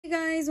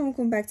guys,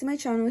 welcome back to my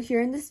channel. Here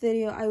in this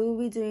video I will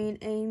be doing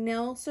a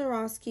nail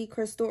Swarovski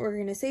crystal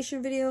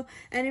organization video,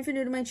 and if you're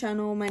new to my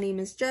channel, my name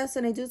is Jess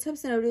and I do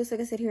tips and videos. Like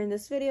I said, here in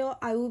this video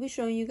I will be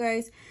showing you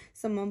guys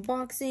some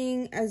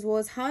unboxing as well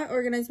as how I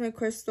organize my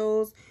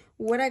crystals,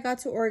 what I got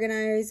to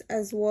organize,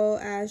 as well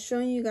as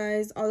showing you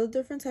guys all the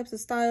different types of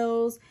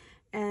styles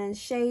and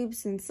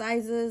shapes and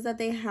sizes that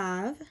they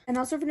have. And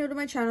also, if you're new to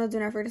my channel, do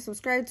not forget to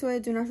subscribe to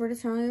it. Do not forget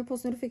to turn on your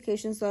post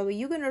notifications so that way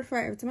you get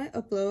notified every time I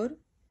upload.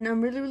 And I'm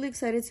really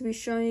excited to be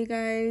showing you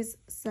guys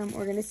some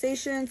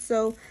organization.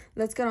 So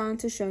let's get on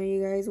to showing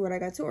you guys what I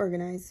got to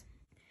organize.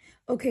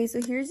 Okay,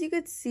 so here as you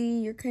could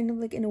see, you're kind of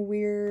like in a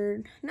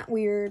weird, not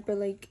weird, but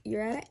like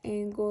you're at an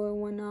angle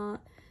and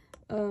whatnot.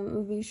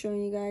 I'll be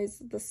showing you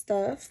guys the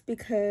stuff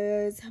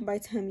because by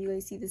the time you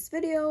guys see this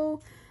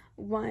video,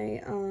 my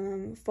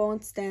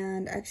phone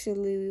stand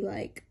actually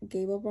like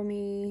gave up on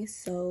me.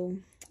 So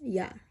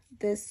yeah,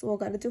 this will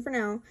gotta do for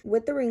now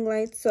with the ring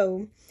light.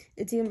 So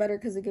it's even better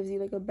because it gives you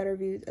like a better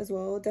view as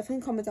well.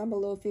 Definitely comment down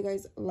below if you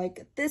guys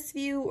like this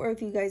view or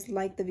if you guys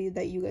like the view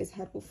that you guys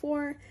had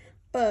before.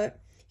 But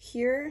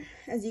here,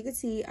 as you can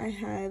see, I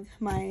have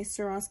my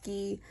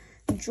Swarovski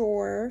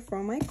drawer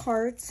from my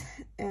cart,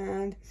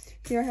 and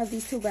here I have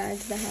these two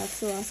bags that have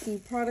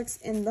Swarovski products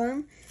in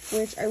them,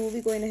 which I will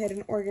be going ahead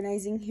and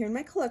organizing here in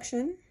my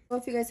collection. So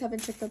if you guys haven't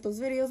checked out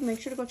those videos,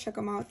 make sure to go check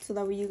them out so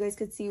that way you guys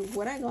could see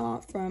what I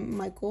got from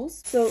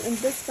Michael's. So in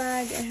this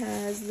bag, it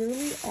has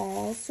literally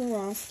all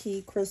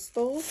Swarovski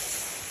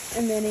crystals.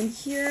 And then in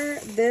here,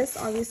 this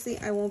obviously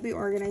I won't be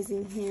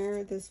organizing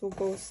here. This will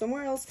go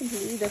somewhere else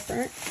completely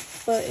different.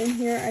 But in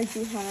here, I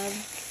do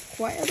have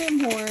quite a bit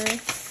more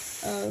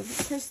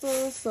of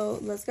crystals. So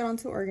let's get on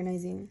to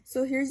organizing.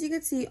 So here, as you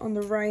can see on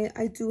the right,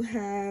 I do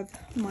have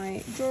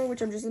my drawer,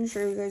 which I'm just going to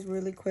show you guys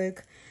really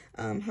quick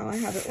how I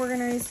have it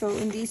organized. So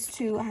in these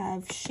two, I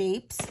have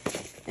shapes.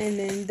 And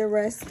then the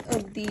rest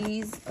of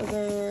these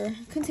other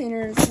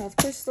containers have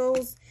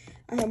crystals.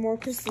 I have more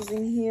crystals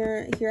in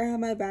here. Here I have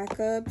my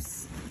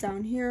backups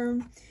down here.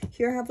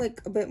 Here I have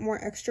like a bit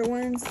more extra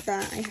ones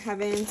that I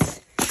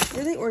haven't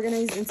really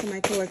organized into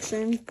my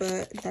collection,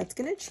 but that's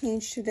gonna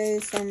change today.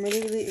 So I'm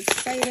really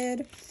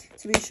excited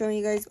to be showing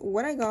you guys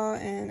what I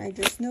got. And I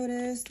just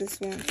noticed this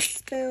one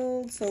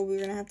spilled, so we're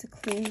gonna have to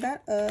clean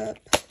that up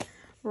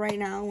right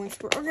now once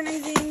we're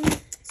organizing.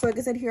 So like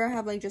I said, here I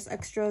have like just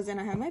extras, and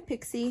I have my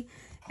pixie,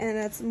 and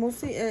that's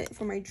mostly it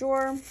for my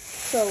drawer.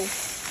 So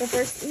the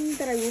first thing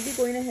that I will be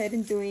going ahead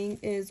and doing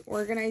is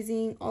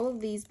organizing all of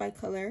these by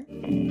color.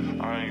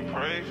 I ain't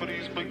pray for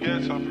these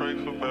baguettes, I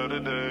pray for better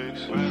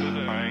days.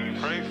 I ain't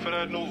pray for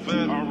that new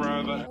vet, I'd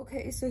rather.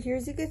 Okay, so here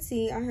as you can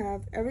see, I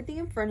have everything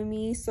in front of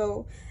me.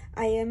 So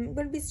I am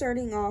going to be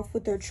starting off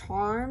with their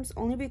charms,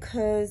 only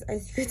because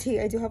as you can see,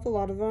 I do have a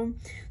lot of them.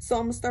 So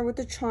I'm going to start with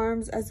the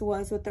charms as well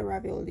as with the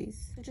raviolis.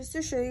 Just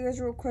to show you guys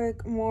real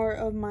quick more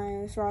of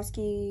my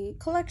Swarovski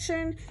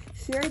collection,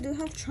 here I do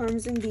have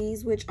charms in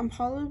these, which I'm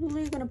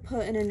probably going to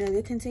put in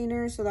another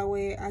container so that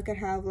way I could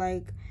have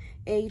like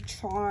a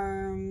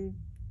charm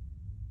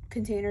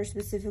container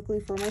specifically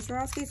for my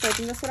Swarovski. So I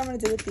think that's what I'm going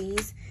to do with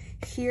these.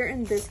 Here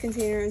in this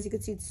container, as you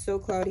can see, it's so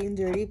cloudy and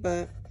dirty,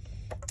 but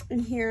in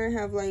here I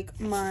have like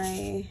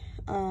my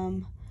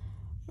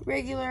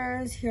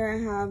regulars. Here I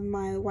have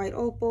my white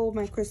opal,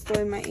 my crystal,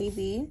 and my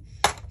AB.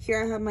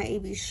 Here I have my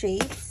AB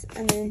shapes,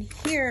 and then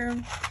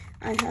here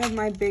I have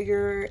my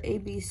bigger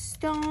AB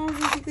stones,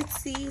 as you can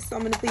see. So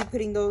I'm going to be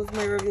putting those,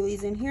 my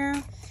raviolis, in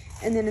here.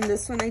 And then in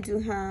this one I do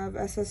have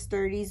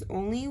SS30s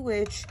only,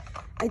 which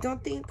I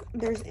don't think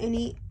there's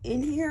any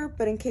in here,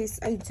 but in case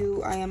I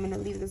do, I am going to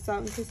leave this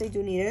out in case I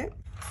do need it.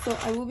 So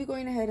I will be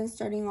going ahead and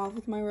starting off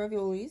with my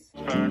raviolis.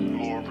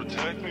 Lord,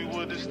 protect me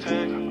with this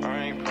tech. I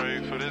ain't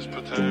prayed for this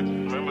protect.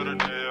 Remember the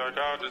day I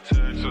got the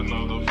text,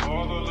 another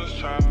fatherless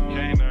child.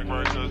 Can't act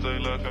right cause they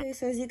left. Okay,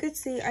 so as you can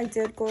see, I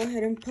did go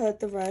ahead and put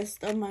the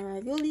rest of my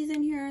raviolis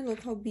in here.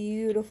 Look how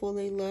beautiful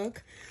they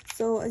look.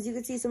 So as you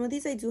can see, some of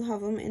these I do have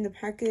them in the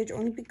package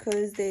only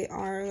because they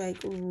are like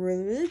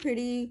really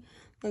pretty.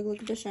 Like,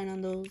 look at the shine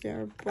on those.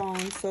 They're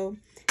bronze. So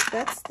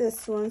that's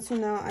this one. So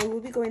now I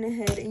will be going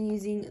ahead and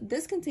using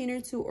this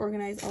container to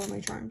organize all of my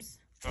charms.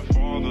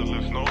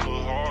 Fatherless, no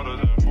look harder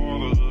than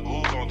fatherhood.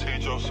 Who gon'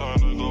 teach your son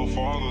to go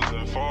farther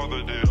than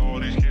father did? All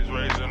these kids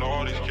raising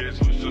all these kids.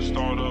 It's the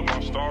start of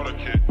my starter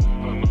kit.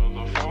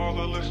 Another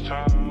fatherless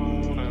child,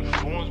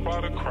 influenced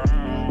by the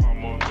crowd.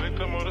 I'm a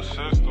victim of the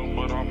system,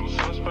 but I'm a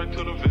suspect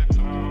to the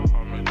victim.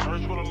 I'm in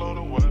church with a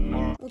loaded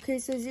weapon. Okay,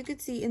 so as you can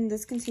see in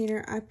this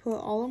container, I put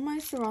all of my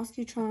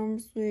Swarovski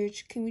charms,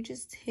 which can we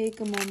just take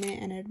a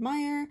moment and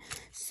admire.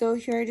 So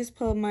here I just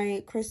put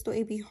my crystal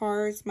AB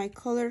hearts, my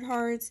colored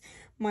hearts,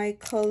 my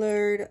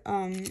colored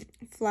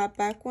flat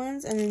back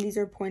ones, and then these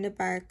are pointed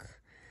back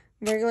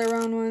regular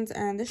round ones,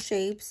 and the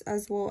shapes,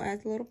 as well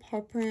as a little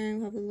paw print.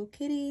 We have a little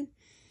kitty.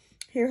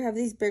 Here I have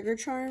these bigger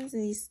charms,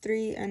 and these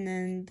 3, and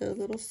then the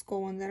little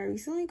skull one that I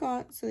recently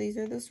got. So these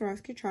are the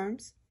Swarovski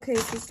charms. Okay,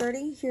 so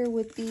starting here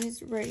with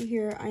these right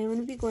here, I am going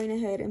to be going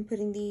ahead and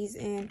putting these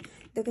in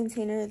the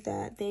container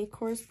that they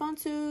correspond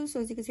to.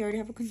 So as you can see, I already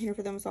have a container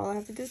for them, so all I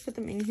have to do is put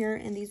them in here,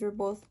 and these were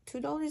both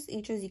 $2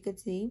 each, as you could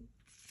see.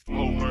 So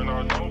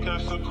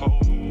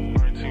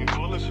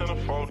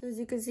as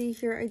you can see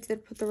here, I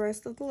did put the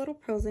rest of the little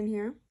pearls in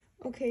here.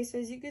 Okay, so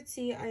as you can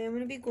see, I am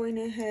going to be going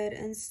ahead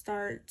and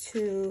start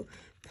to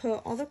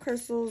put all the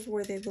crystals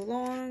where they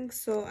belong.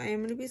 So I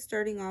am going to be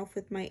starting off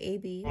with my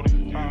AB.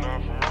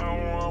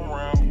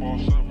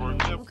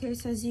 Okay,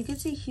 so as you can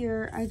see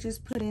here, I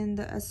just put in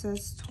the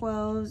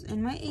SS12s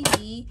in my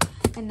AB.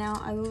 And now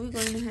I will be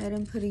going ahead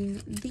and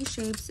putting these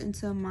shapes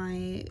into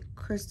my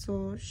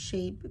crystal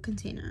shape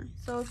container.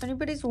 So if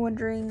anybody's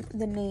wondering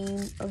the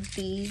name of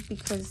these,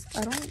 because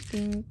I don't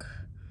think...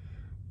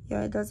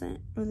 yeah, I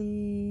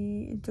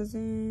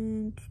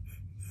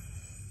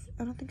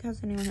don't think it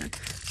has any on here.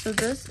 So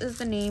this is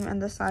the name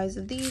and the size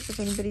of these if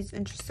anybody's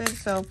interested.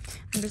 So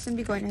I'm just gonna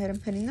be going ahead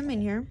and putting them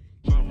in here.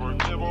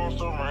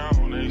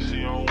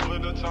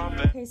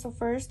 Okay, so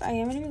first I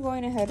am gonna be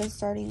going ahead and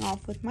starting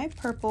off with my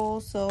purple.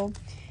 So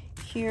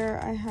here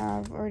I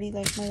have already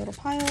like my little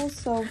piles.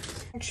 So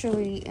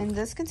actually in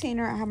this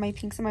container I have my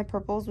pinks and my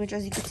purples, which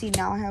as you can see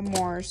now I have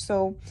more.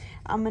 So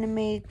I'm gonna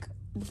make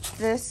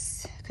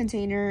this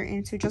container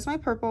into just my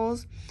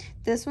purples.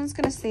 This one's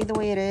gonna stay the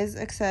way it is,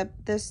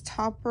 except this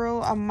top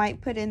row I might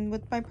put in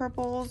with my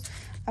purples.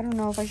 I don't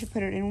know if I should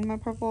put it in with my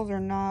purples or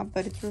not,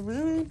 but it's a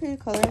really pretty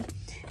color.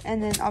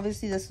 And then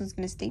obviously this one's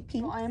gonna stay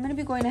pink. So I am gonna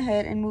be going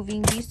ahead and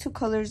moving these 2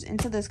 colors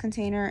into this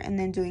container and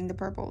then doing the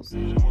purples.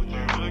 Look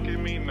at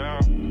me now.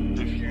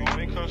 If you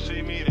ain't come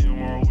see me, then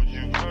why would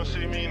you come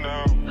see me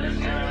now?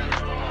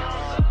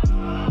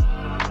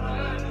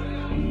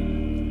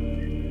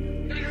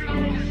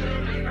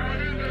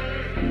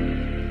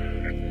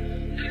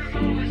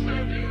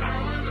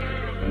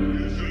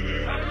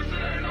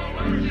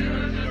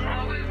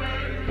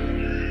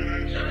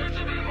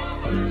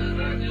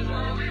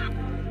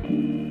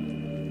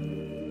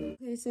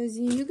 Okay, so as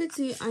you can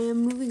see, I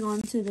am moving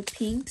on to the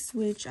pinks,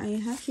 which I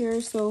have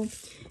here. So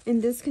in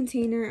this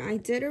container, I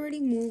did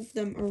already move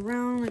them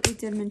around. Like I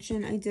did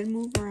mention, I did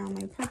move around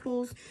my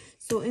purples.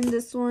 So in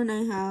this one,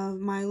 I have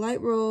my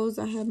light rose,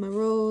 I have my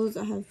rose,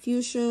 I have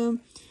fuchsia.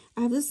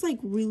 I have this like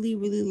really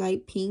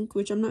light pink,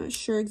 which I'm not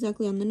sure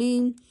exactly on the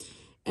name.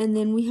 And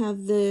then we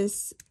have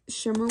this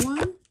shimmer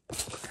one.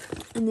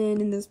 And then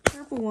in this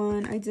purple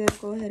one, I did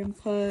go ahead and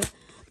put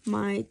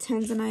my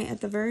tanzanite at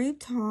the very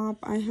top.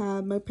 I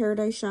have my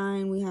paradise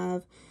shine. We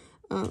have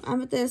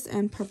amethyst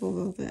and purple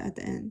velvet at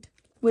the end,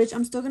 which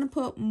I'm still going to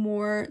put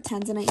more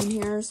tanzanite in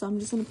here. So I'm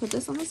just going to put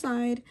this on the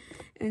side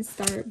and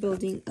start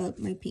building up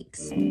my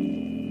pinks.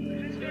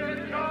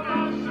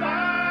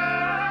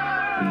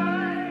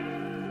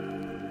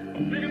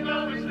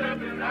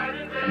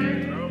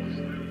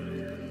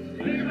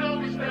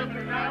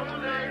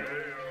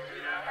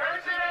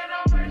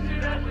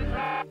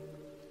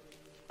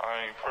 I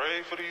ain't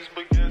pray for these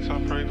baguettes, I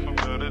pray for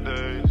better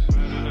days. I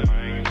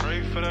ain't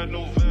pray for that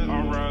new vet,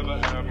 I'd rather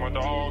have my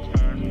dogs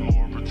back.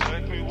 Lord,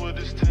 protect me with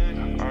this tech.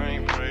 I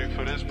ain't pray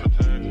for this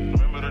protect.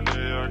 Remember the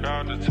day I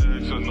got the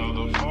text,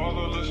 another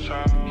fatherless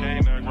child.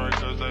 Can't act right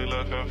cause they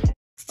left him.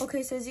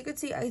 Okay, so as you can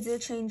see, I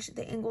did change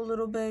the angle a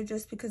little bit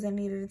just because I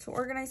needed to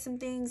organize some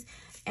things.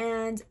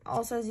 And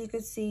also, as you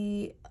could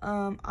see,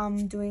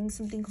 I'm doing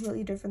something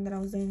completely different than I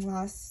was doing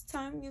last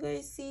time you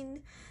guys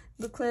seen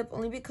the clip,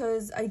 only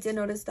because I did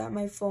notice that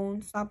my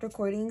phone stopped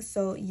recording.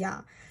 So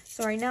yeah,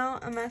 so right now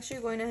I'm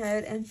actually going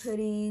ahead and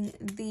putting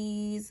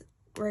these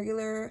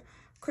regular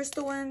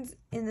crystal ones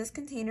in this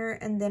container,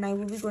 and then I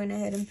will be going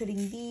ahead and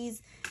putting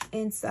these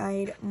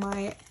inside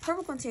my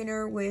purple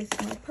container with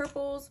my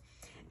purples.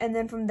 And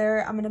then from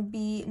there, I'm going to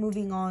be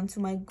moving on to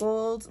my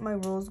golds, my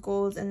rose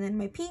golds, and then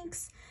my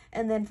pinks.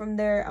 And then from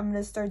there, I'm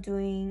going to start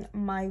doing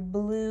my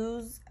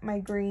blues, my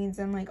greens,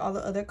 and like all the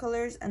other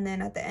colors. And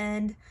then at the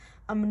end,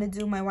 I'm going to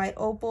do my white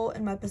opal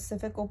and my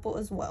Pacific opal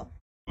as well.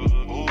 Who's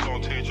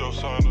gonna teach your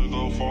son to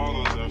go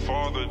farther than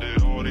father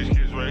did? All these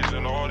kids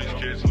raising all these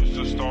kids. Let's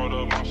just start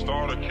up my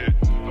starter kit.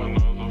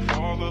 Another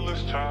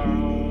fatherless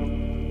child.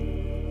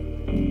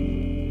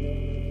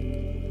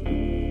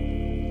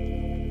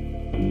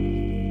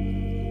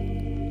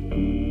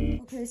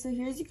 Okay, so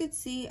here as you can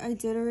see, I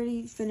did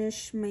already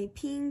finish my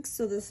pinks.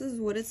 So this is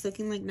what it's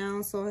looking like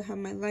now. So I have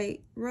my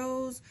light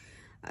rose.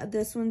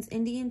 This one's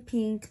Indian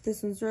pink.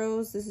 This one's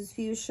rose. This is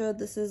fuchsia.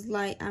 This is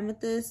light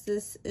amethyst.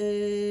 This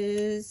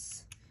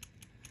is...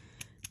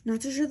 not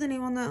too sure the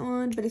name on that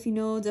one, but if you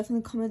know,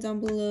 definitely comment down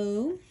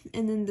below.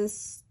 And then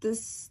these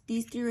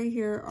 3 right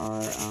here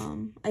are,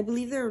 I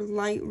believe they're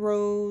light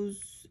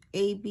rose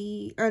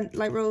AB, or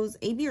light rose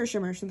AB or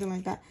shimmer, something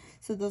like that.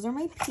 So those are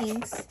my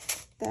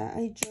pinks that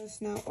I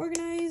just now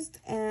organized.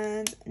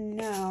 And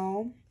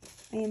now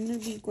I am going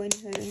to be going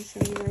ahead and show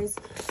you guys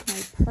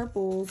my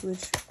purples,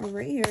 which are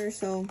right here.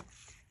 So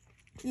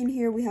in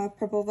here we have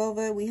purple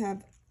velvet, we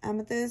have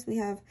amethyst, we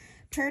have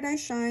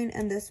Paradise Shine,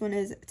 and this one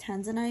is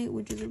Tanzanite,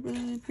 which is a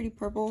really pretty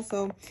purple.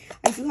 So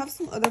I do have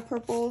some other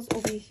purples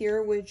over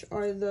here, which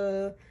are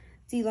the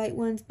Delight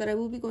ones, but I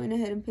will be going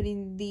ahead and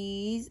putting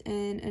these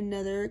in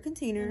another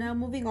container. Now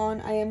moving on,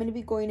 I am going to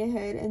be going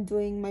ahead and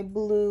doing my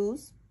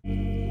blues.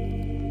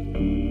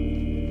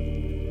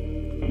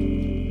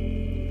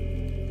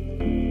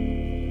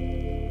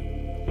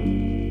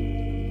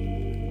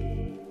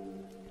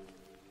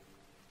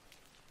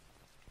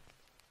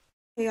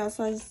 Okay,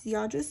 so as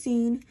y'all just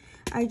seen,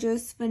 I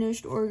just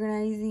finished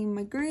organizing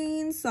my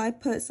greens. So I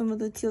put some of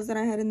the teals that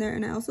I had in there,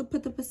 and I also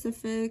put the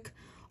Pacific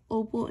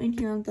Opal in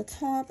here on the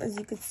top, as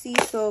you can see.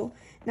 So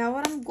now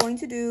what I'm going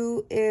to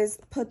do is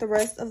put the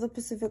rest of the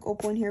Pacific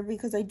Opal in here,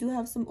 because I do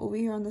have some over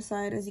here on the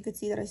side, as you can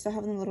see, that I still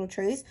have in the little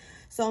trays.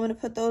 So I'm going to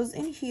put those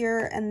in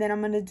here, and then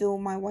I'm going to do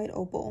my white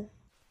opal.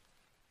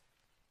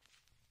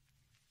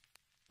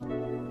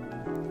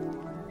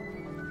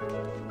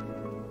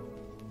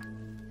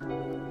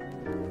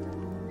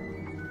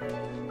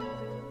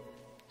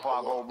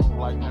 I go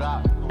like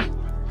drop,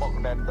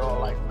 fuck that door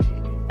like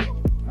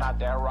not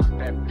that rock,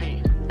 that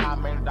beat. I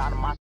made it out of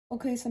my.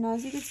 Okay, so now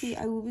as you can see,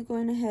 I will be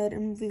going ahead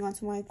and moving on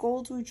to my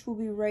golds, which will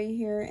be right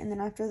here, and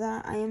then after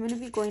that, I am going to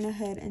be going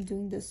ahead and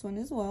doing this one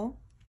as well.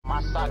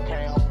 My sock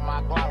can't hold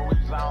my Glock,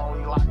 reason I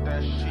don't like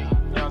that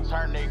shit. Young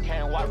turn, they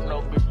can't wipe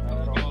no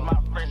bitch. Use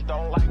my French,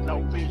 don't like no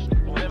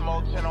bitch.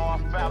 Limo 10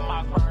 on fat,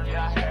 my girl,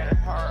 yeah, I had it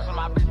hurt. So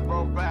my bitch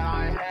broke bad,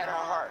 I ain't had her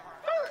hurt.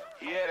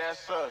 Yeah,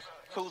 that's us.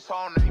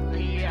 Two-tone AP,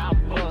 yeah, I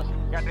bust.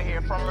 Got to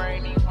hear from her,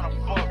 ain't even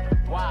wanna fuck.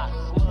 Why?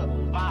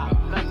 Slut,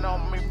 vibe. Nothing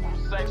on me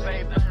from sex,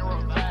 ain't nothing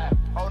revive.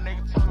 Oh,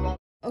 nigga, tell on.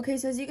 Okay,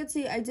 so as you can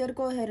see, I did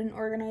go ahead and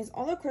organize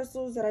all the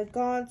crystals that I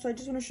got. So I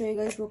just want to show you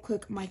guys real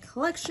quick my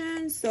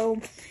collection. So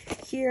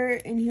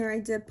here I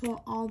did put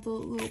all the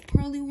little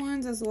pearly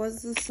ones, as well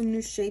as some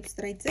new shapes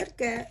that I did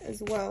get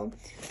as well.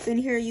 Then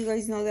here you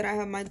guys know that I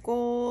have my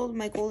gold,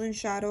 my golden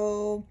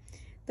shadow,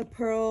 the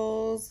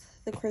pearls,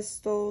 the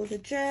crystal, the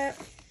jet,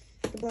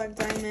 the black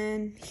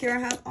diamond. Here I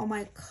have all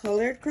my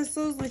colored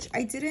crystals, which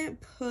I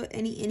didn't put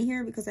any in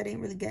here because I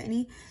didn't really get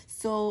any.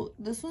 So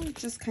this one's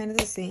just kind of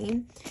the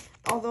same.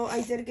 Although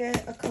I did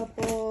get a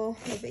couple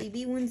of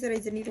AB ones that I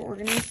did need to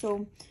organize.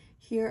 So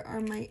here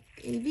are my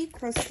AB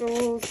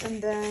crystals.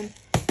 And then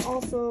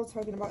also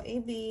talking about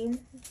AB,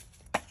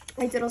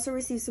 I did also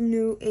receive some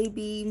new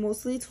AB,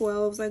 mostly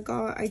 12s.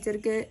 I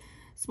did get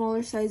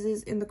smaller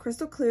sizes in the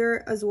crystal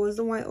clear as well as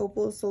the white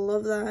opal, so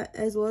love that,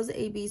 as well as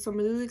the AB. So I'm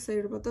really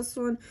excited about this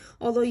one,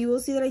 although you will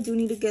see that I do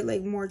need to get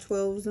like more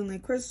 12s and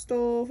like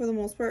crystal for the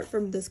most part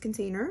from this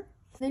container.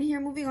 Then here,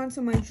 moving on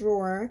to my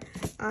drawer,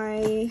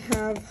 I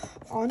have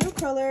all new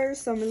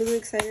colors, so I'm really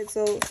excited.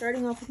 So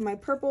starting off with my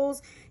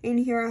purples, in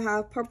here I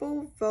have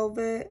purple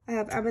velvet, I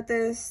have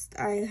amethyst,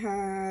 I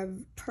have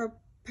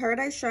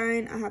Paradise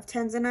Shine, I have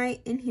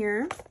Tanzanite in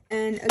here,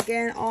 and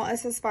again all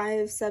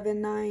SS5,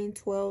 7, 9,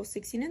 12,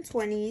 16, and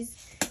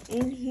 20s.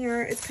 In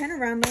here it's kind of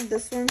random.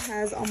 This one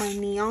has all my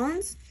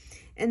neons,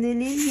 and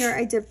then in here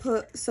I did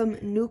put some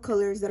new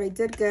colors that I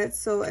did get.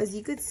 So as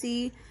you could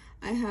see,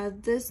 I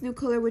have this new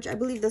color, which I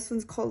believe this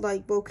one's called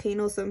like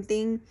volcano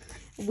something.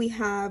 We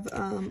have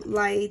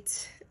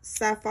light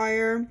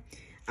sapphire.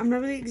 I'm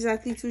not really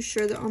exactly too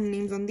sure the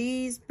names on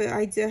these, but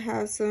I did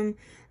have some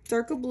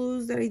darker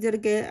blues that I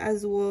did get,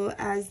 as well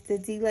as the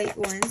Delight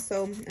ones.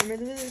 So I'm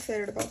really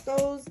excited about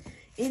those.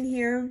 In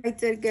here I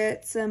did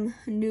get some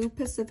new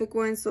Pacific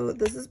ones. So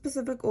this is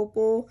Pacific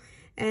Opal,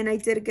 and I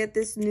did get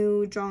this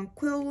new John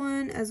Quill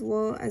one, as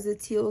well as a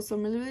teal. So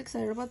I'm really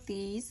excited about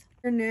these.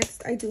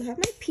 Next, I do have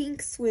my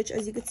pinks, which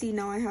as you can see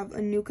now I have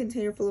a new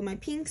container full of my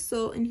pinks.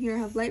 So in here I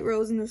have light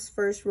rose in this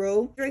first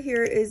row. Right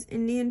here is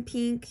Indian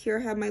pink. Here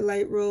I have my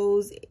light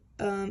rose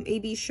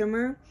AB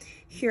shimmer.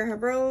 Here I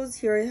have rose.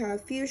 Here I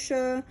have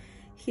fuchsia.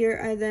 Here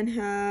I then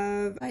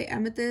have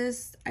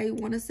amethyst. I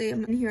want to say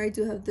in here I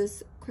do have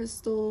this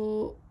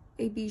crystal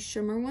AB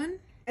shimmer one.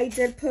 I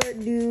did put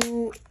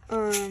new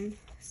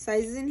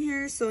sizes in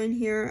here. So in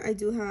here I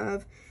do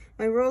have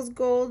my rose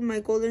gold, my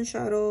golden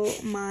shadow,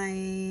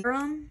 my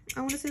I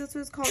want to say that's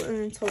what it's called, and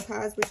then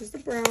topaz, which is the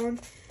brown.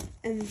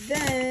 And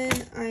then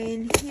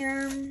in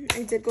here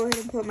I did go ahead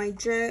and put my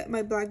jet,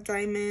 my black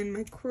diamond,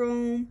 my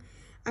chrome.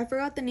 I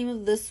forgot the name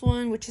of this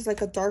one, which is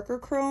like a darker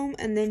chrome.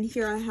 And then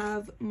here I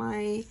have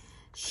my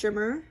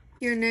shimmer.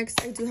 Here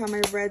next I do have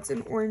my reds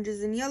and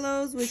oranges and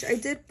yellows, which I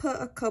did put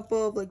a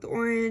couple of like the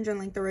orange and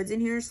like the reds in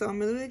here. So I'm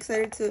really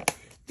excited to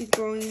be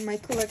growing my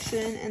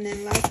collection. And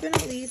then last but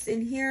not least,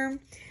 in here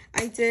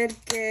I did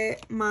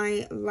get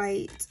my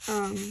light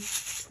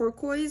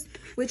turquoise,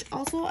 which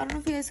also I don't know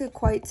if you guys could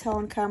quite tell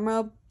on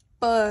camera,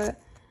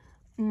 but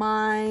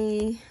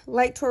my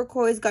light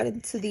turquoise got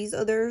into these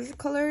other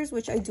colors,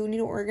 which I do need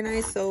to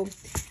organize. So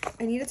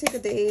I need to take a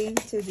day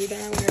to do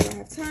that whenever I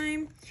have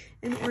time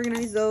and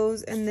organize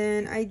those. And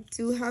then I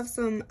do have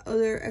some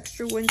other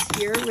extra ones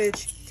here,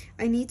 which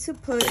I need to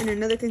put in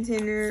another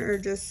container or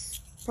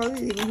just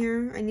probably leaving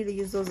here. I need to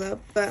use those up,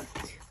 but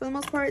for the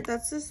most part,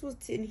 that's just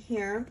what's in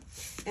here.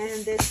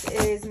 And this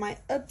is my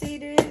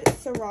updated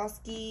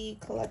Swarovski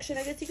collection,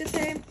 I guess you could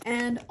say.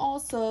 And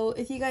also,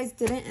 if you guys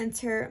didn't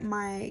enter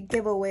my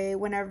giveaway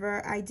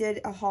whenever I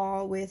did a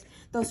haul with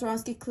the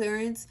Swarovski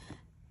clearance,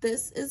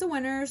 this is the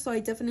winner, so I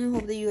definitely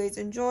hope that you guys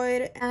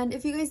enjoyed. And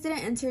if you guys didn't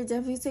enter,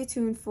 definitely stay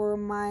tuned for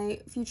my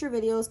future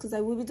videos, because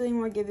I will be doing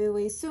more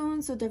giveaways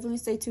soon, so definitely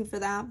stay tuned for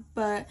that.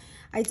 But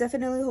I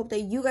definitely hope that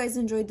you guys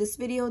enjoyed this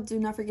video. Do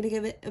not forget to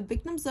give it a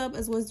big thumbs up,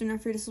 as well as do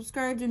not forget to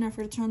subscribe. Do not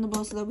forget to turn on the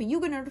bell so that way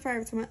you get notified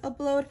every time I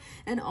upload.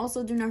 And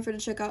also do not forget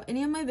to check out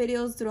any of my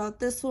videos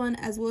throughout this one,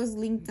 as well as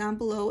linked down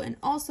below. And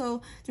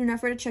also do not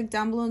forget to check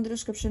down below in the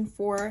description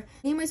for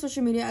any of my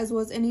social media, as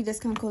well as any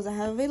discount codes I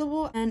have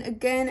available. And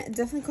again,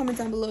 definitely comment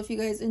down below if you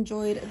guys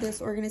enjoyed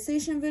this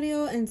organization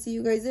video, and see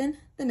you guys in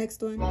the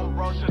next one.